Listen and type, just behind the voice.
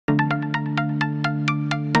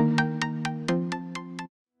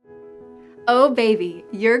Oh baby,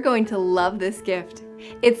 you're going to love this gift.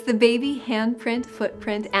 It's the Baby Handprint,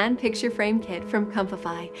 Footprint, and Picture Frame Kit from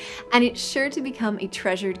Comfify, and it's sure to become a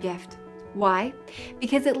treasured gift. Why?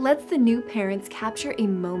 Because it lets the new parents capture a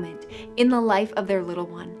moment in the life of their little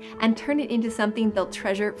one and turn it into something they'll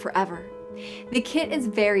treasure forever. The kit is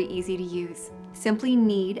very easy to use. Simply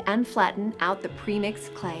knead and flatten out the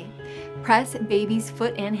pre-mixed clay. Press baby's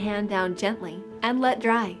foot and hand down gently and let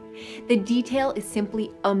dry. The detail is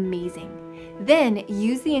simply amazing. Then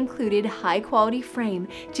use the included high-quality frame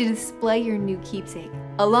to display your new keepsake,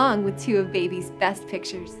 along with 2 of baby's best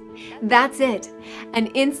pictures. That's it! An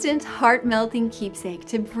instant, heart-melting keepsake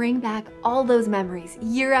to bring back all those memories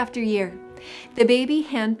year after year. The Baby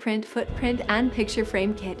Handprint, Footprint, and Picture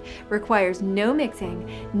Frame Kit requires no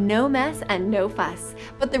mixing, no mess, and no fuss,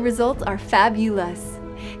 but the results are fabulous.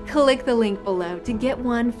 Click the link below to get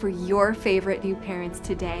one for your favorite new parents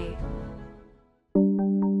today.